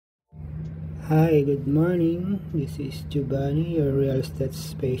Hi, good morning. This is Giovanni, your real estate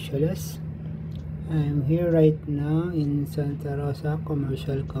specialist. I'm here right now in Santa Rosa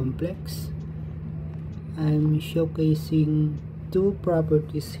Commercial Complex. I'm showcasing two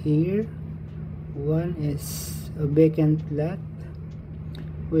properties here. One is a vacant lot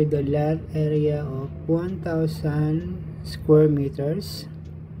with a lot area of 1,000 square meters.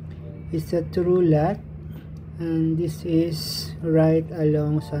 It's a true lot, and this is right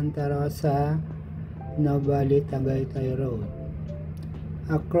along Santa Rosa Novali Tagaytay Road.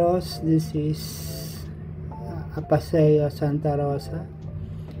 Across, this is a Paseo Santa Rosa,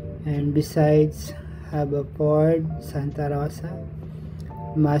 and besides have a Ford Santa Rosa,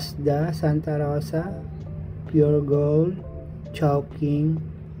 Mazda Santa Rosa, Pure Gold, Chowking,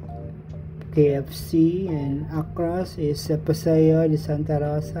 KFC, and across is a Paseo de Santa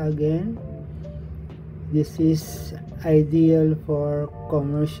Rosa again. This is ideal for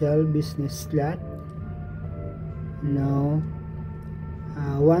commercial business lot.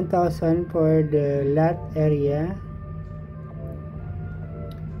 1,000 for the lot area.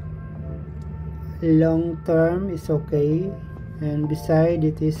 Long term is okay, and beside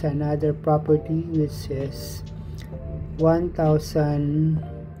it is another property which is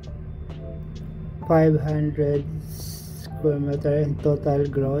 1,500 square meter in total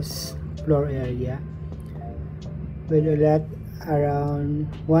gross floor area, with a lot around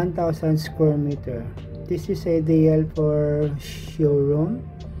 1,000 square meter. This is ideal for showroom,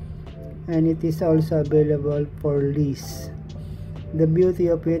 and it is also available for lease. The beauty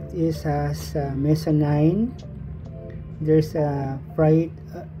of it is as a mezzanine. There's a freight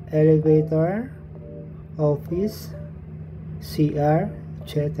elevator, office, CR,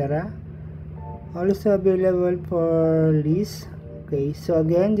 etc. Also available for lease. Okay, so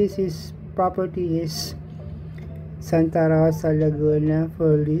again, this is property is Santa Rosa Laguna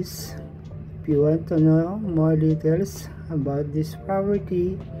for lease. If you want to know more details about this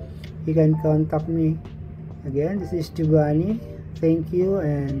property, you can contact me. Again, this is Giovanni. Thank you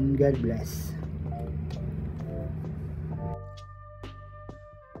and God bless.